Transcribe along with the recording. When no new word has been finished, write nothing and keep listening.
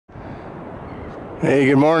Hey,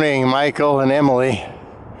 good morning, Michael and Emily.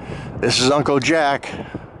 This is Uncle Jack.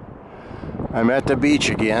 I'm at the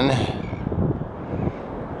beach again.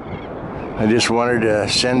 I just wanted to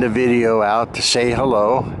send a video out to say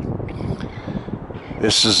hello.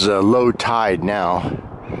 This is low tide now,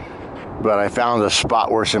 but I found a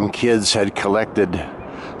spot where some kids had collected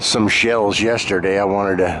some shells yesterday. I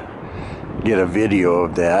wanted to get a video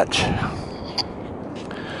of that.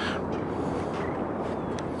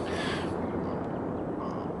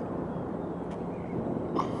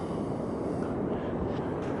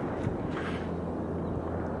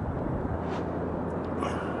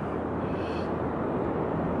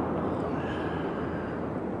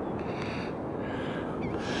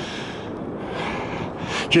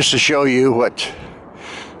 Just to show you what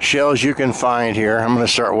shells you can find here, I'm going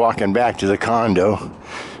to start walking back to the condo.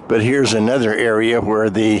 But here's another area where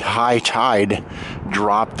the high tide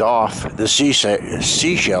dropped off the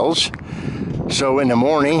seashells. So in the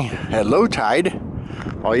morning at low tide,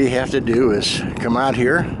 all you have to do is come out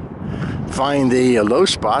here, find the low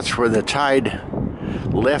spots where the tide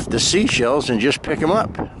left the seashells, and just pick them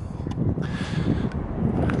up.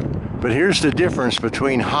 But here's the difference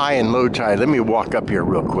between high and low tide. Let me walk up here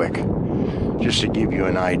real quick, just to give you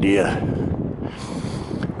an idea.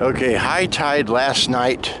 Okay, high tide last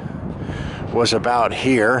night was about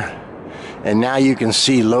here, and now you can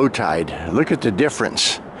see low tide. Look at the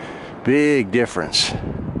difference. Big difference.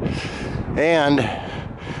 And,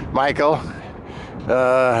 Michael,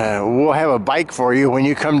 we'll have a bike for you when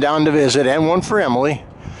you come down to visit, and one for Emily.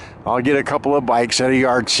 I'll get a couple of bikes at a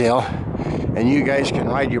yard sale, and you guys can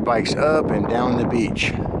ride your bikes up and down the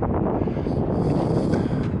beach.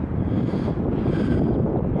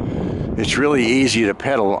 It's really easy to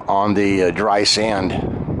pedal on the dry sand.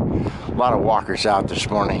 A lot of walkers out this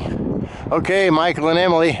morning. Okay, Michael and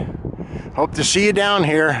Emily, hope to see you down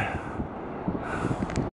here.